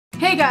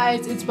Hey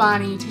guys, it's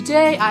Bonnie.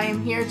 Today I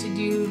am here to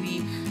do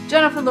the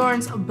Jennifer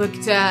Lawrence book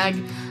tag.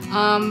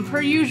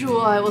 Per usual,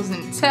 I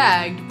wasn't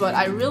tagged, but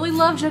I really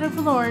love Jennifer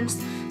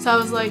Lawrence, so I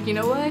was like, you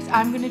know what,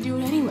 I'm gonna do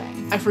it anyway.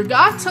 I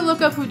forgot to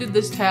look up who did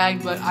this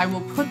tag, but I will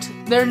put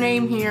their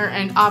name here,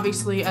 and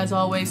obviously, as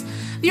always,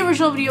 the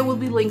original video will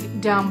be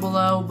linked down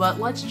below, but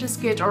let's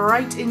just get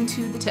right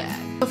into the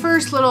tag. The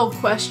first little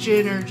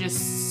question, or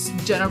just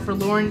Jennifer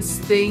Lawrence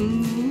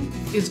thing,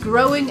 is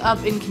growing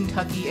up in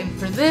Kentucky, and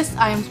for this,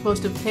 I am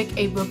supposed to pick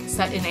a book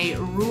set in a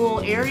rural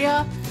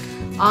area.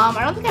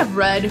 I don't think I've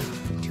read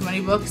too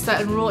many books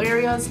set in rural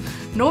areas,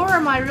 nor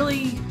am I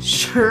really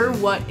sure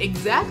what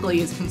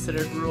exactly is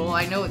considered rural.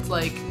 I know it's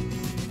like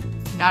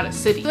not a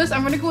city. For this,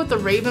 I'm gonna go with The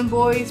Raven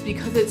Boys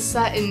because it's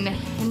set in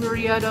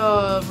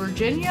Henrietta,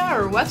 Virginia,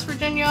 or West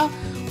Virginia,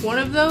 one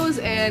of those,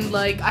 and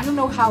like, I don't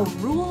know how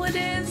rural it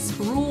is.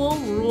 Rural.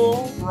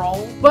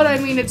 But I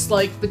mean, it's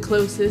like the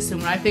closest,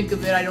 and when I think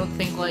of it, I don't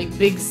think like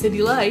big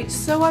city lights,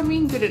 so I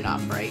mean, good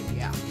enough, right?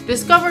 Yeah.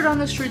 Discovered on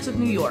the Streets of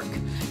New York.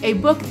 A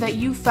book that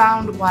you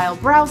found while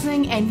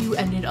browsing and you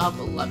ended up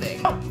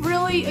loving. I don't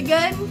really,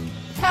 again,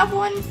 have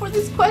one for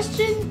this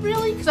question,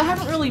 really, because I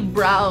haven't really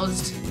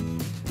browsed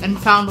and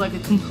found like a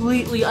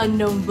completely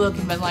unknown book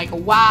and been like,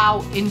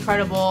 wow,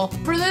 incredible.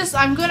 For this,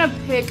 I'm gonna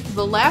pick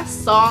The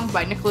Last Song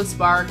by Nicholas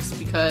Sparks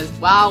because,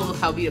 wow, look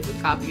how beat up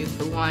the copy is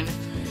for one.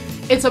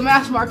 It's a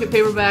mass market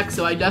paperback,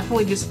 so I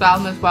definitely just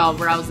found this while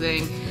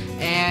browsing,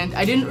 and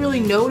I didn't really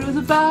know what it was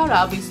about.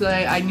 Obviously,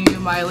 I knew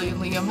Miley and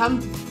Liam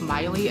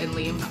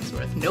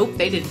Hemsworth. Nope,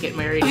 they didn't get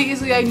married.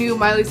 Obviously, I knew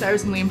Miley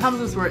Cyrus and Liam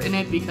Hemsworth were in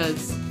it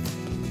because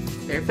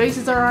their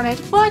faces are on it,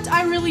 but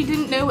I really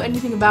didn't know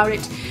anything about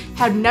it.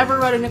 Had never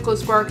read a Nicholas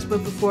Sparks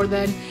book before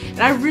then, and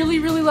I really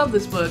love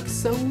this book,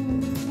 so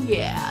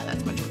yeah,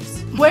 that's my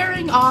choice.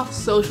 Squaring off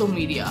social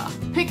media.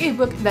 Pick a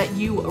book that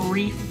you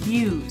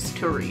refuse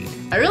to read.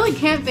 I really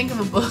can't think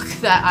of a book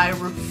that I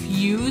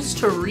refuse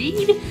to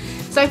read,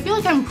 so I feel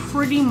like I'm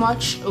pretty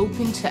much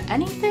open to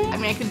anything. I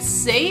mean, I could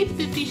say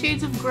 50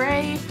 Shades of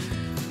Grey,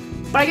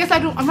 but I guess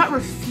I'm not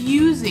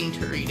refusing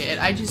to read it.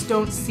 I just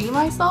don't see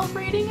myself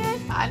reading it.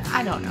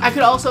 I don't know. I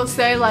could also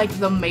say like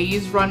the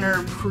Maze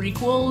Runner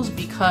prequels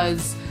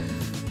because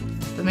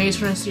the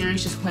Maze Runner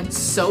series just went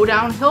so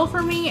downhill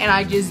for me, and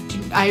I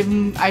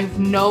have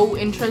no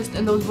interest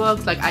in those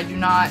books. Like, I do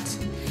not.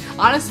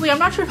 Honestly, I'm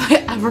not sure if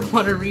I ever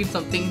want to read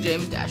something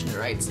James Dashner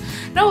writes.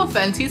 No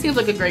offense, he seems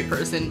like a great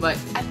person, but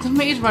the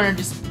Maze Runner,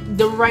 just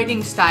the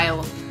writing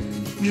style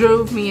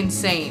drove me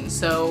insane,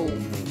 so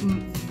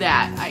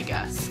that, I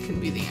guess, can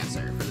be the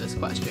answer for this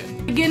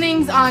question.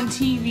 Beginnings on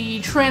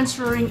TV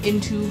transferring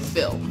into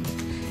film.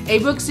 A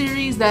book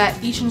series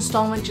that each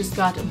installment just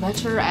got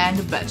better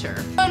and better.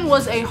 This one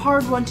was a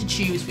hard one to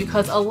choose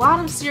because a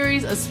lot of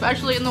series,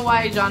 especially in the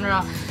YA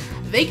genre,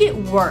 they get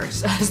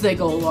worse as they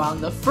go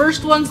along. The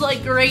first one's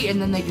like great, and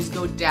then they just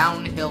go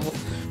downhill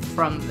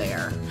from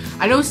there.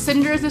 I know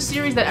Cinder is a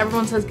series that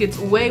everyone says gets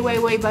way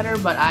better,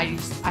 but I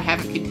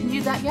haven't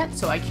continued that yet,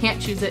 so I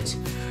can't choose it.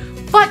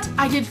 But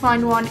I did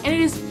find one, and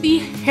it is the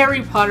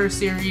Harry Potter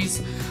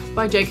series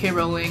by J.K.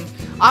 Rowling.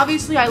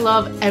 Obviously, I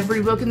love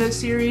every book in this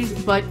series,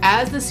 but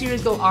as the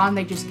series go on,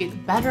 they just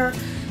get better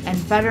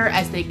and better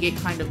as they get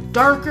kind of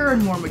darker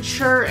and more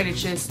mature, and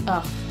it's just,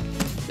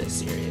 this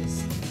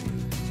series.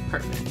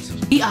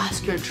 Perfect. The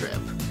Oscar Trip.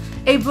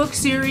 A book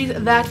series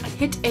that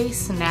hit a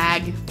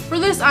snag. For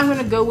this, I'm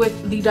gonna go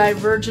with the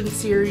Divergent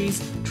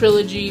series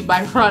trilogy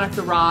by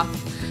Veronica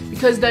Roth,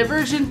 because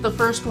Divergent, the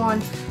first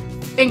one,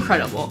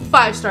 incredible.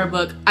 5-star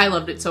book. I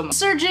loved it so much.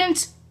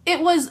 Insurgent, it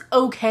was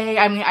okay.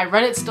 I mean, I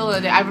read it still the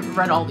other day. I haven't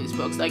read all these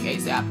books like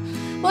ASAP.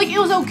 But like, it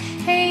was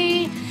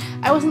okay.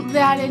 I wasn't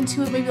that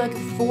into it. Maybe like a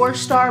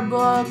 4-star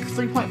book,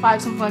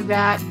 3.5, something like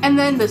that. And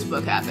then this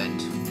book happened.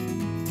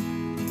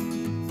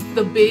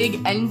 The big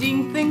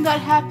ending thing that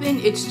happened,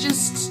 it's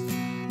just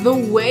the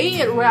way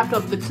it wrapped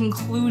up, the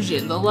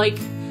conclusion,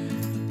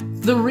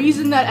 the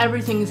reason that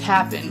everything's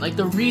happened, like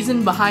the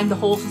reason behind the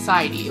whole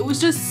society. It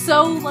was just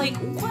so like,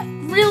 what?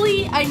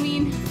 Really? I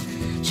mean,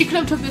 she could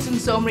have took this in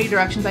so many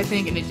directions, I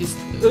think, and it just,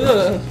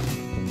 ugh.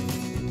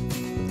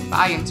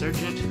 Bye,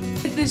 Insurgent.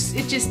 It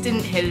just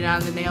didn't hit it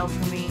on the nail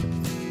for me.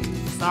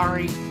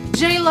 Sorry.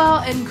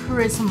 J-Law and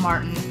Carissa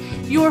Martin.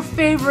 Your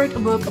favorite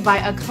book by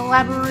a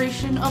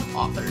collaboration of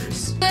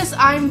authors. This,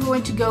 I'm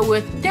going to go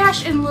with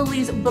Dash and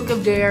Lily's Book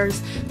of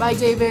Dares by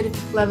David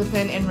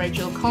Levithan and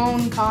Rachel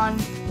Cohn. I'm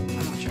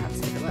not sure how to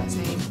say her last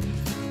name.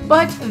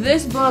 But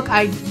this book,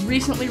 I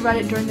recently read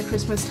it during the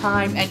Christmas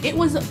time, and it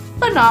was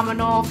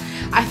phenomenal.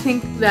 I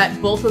think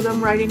that both of them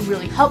writing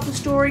really helped the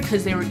story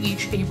because they were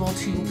each able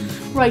to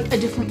write a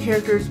different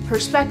character's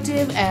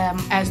perspective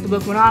as the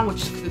book went on,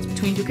 which is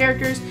between two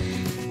characters.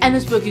 And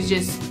this book is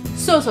just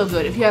so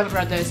good. If you haven't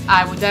read this,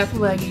 I would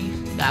definitely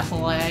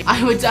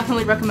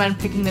recommend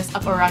picking this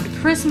up around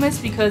Christmas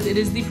because it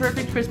is the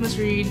perfect Christmas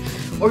read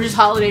or just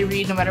holiday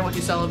read no matter what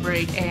you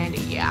celebrate, and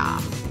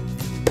yeah.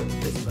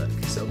 This book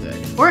is so good.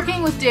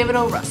 Working with David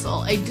O.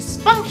 Russell, a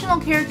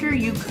dysfunctional character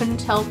you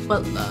couldn't help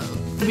but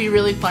love. It'd be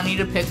really funny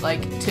to pick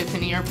like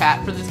Tiffany or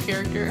Pat for this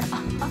character.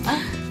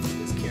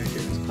 This character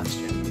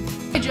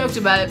I joked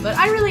about it, but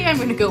I really am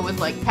gonna go with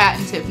like Pat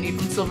and Tiffany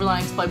from Silver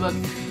Linings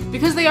Playbook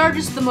because they are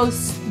just the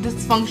most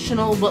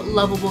dysfunctional but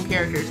lovable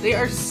characters. They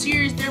are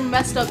serious, they're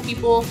messed up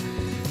people,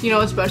 you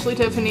know, especially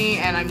Tiffany,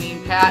 and I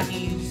mean Pat,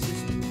 he's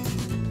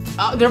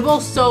just, they're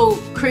both so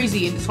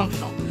crazy and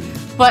dysfunctional.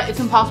 But it's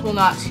impossible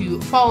not to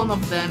fall in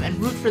love with them and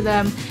root for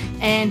them,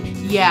 and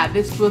yeah,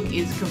 this book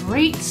is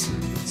great.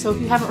 So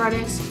if you haven't read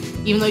it,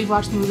 even though you've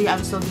watched the movie, I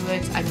would still do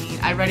it. I mean,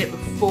 I read it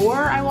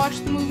before I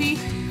watched the movie,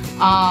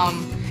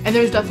 and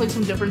there's definitely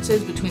some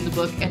differences between the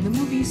book and the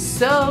movie,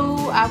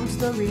 so I would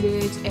still read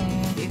it,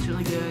 and it's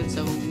really good,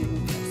 so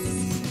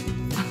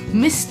yes.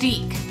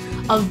 Mystique,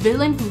 a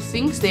villain who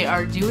thinks they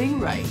are doing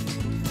right,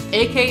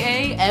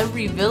 aka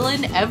every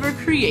villain ever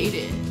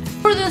created.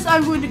 For this,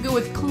 I'm going to go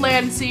with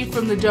Clancy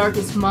from The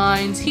Darkest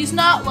Minds. He's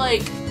not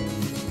like,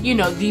 you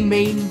know, the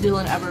main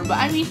villain ever, but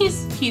I mean,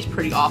 he's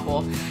pretty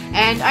awful.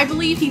 And I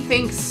believe he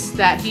thinks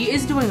that he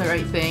is doing the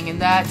right thing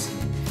and that,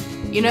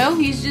 you know,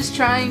 he's just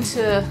trying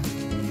to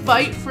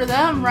fight for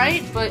them,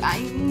 right? But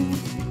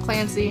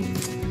Clancy.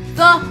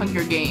 The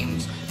Hunger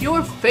Games,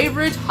 your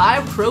favorite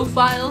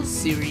high-profile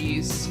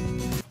series.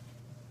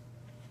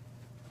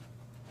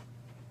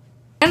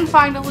 And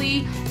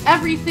finally,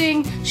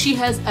 everything she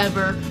has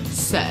ever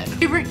said.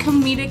 Favorite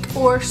comedic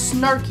or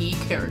snarky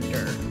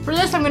character. For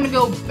this, I'm gonna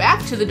go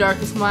back to The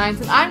Darkest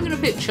Minds, and I'm gonna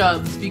pick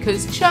Chubbs,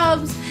 because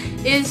Chubbs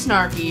is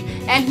snarky,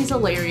 and he's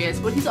hilarious,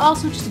 but he's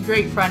also just a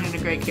great friend and a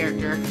great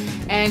character.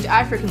 And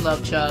I freaking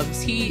love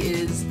Chubbs. He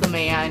is the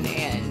man,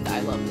 and I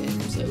love him.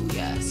 So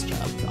yes,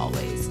 Chubbs,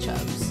 always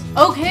Chubbs.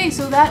 Okay,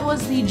 so that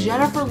was the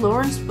Jennifer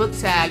Lawrence book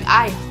tag.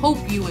 I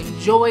hope you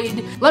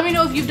enjoyed. Let me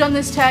know if you've done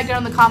this tag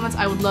down in the comments.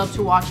 I would love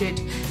to watch it.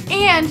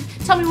 And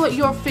tell me what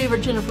your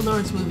favorite Jennifer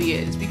Lawrence movie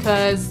is,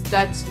 because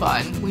that's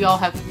fun. We all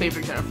have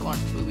favorite Jennifer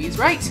Lawrence movies,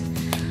 right?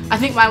 I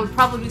think mine would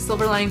probably be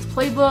Silver Linings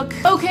Playbook.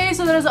 Okay,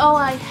 so that is all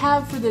I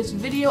have for this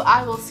video.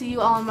 I will see you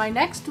all in my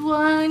next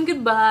one.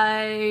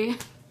 Goodbye.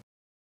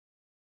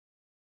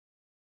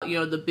 You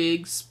know, the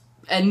big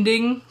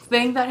ending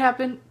thing that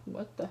happened.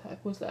 What the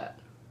heck was that?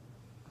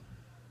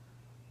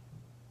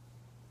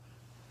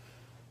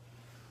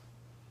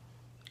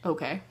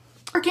 Okay.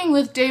 Working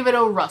with David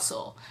O.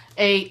 Russell,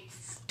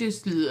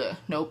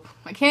 nope.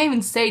 I can't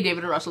even say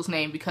David O. Russell's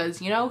name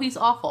because, you know, he's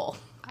awful.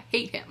 I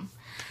hate him.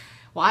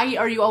 Why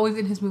are you always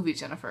in his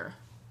movies, Jennifer?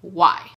 Why?